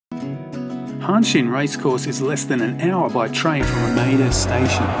Hanshin Racecourse is less than an hour by train from Umeda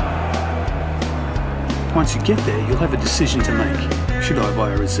station. Once you get there, you'll have a decision to make. Should I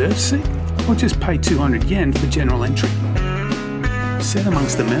buy a reserve seat or just pay 200 yen for general entry? Set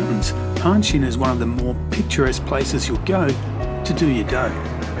amongst the mountains, Hanshin is one of the more picturesque places you'll go to do your dough.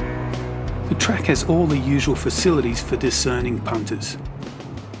 The track has all the usual facilities for discerning punters.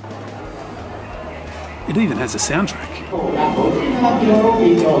 It even has a soundtrack.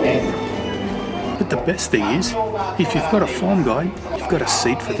 But the best thing is, if you've got a form guide, you've got a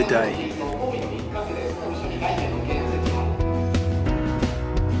seat for the day.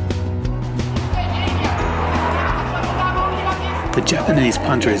 The Japanese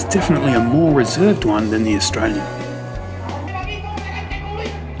punter is definitely a more reserved one than the Australian.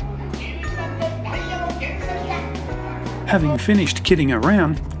 Having finished kidding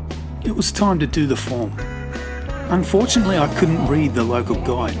around, it was time to do the form. Unfortunately, I couldn't read the local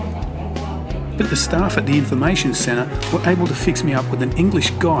guide, but the staff at the information centre were able to fix me up with an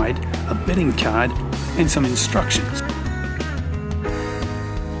English guide, a betting card and some instructions.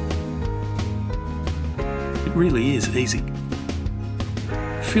 It really is easy.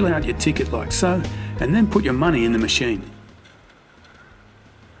 Fill out your ticket like so, and then put your money in the machine.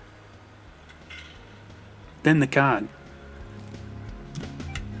 Then the card.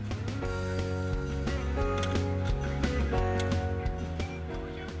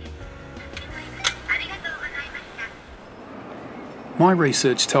 My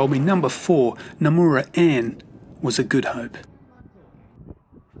research told me number 4, Nomura Ann, was a good hope.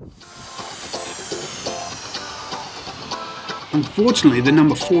 Unfortunately, the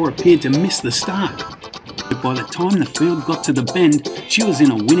number 4 appeared to miss the start, but by the time the field got to the bend, she was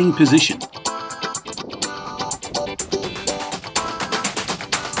in a winning position.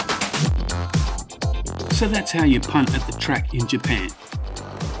 So that's how you punt at the track in Japan.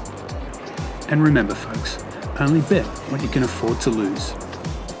 And remember folks, only bet what you can afford to lose.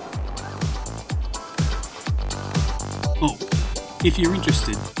 Oh, if you're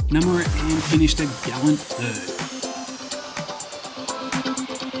interested, Nomura Ann finished a gallant 3rd.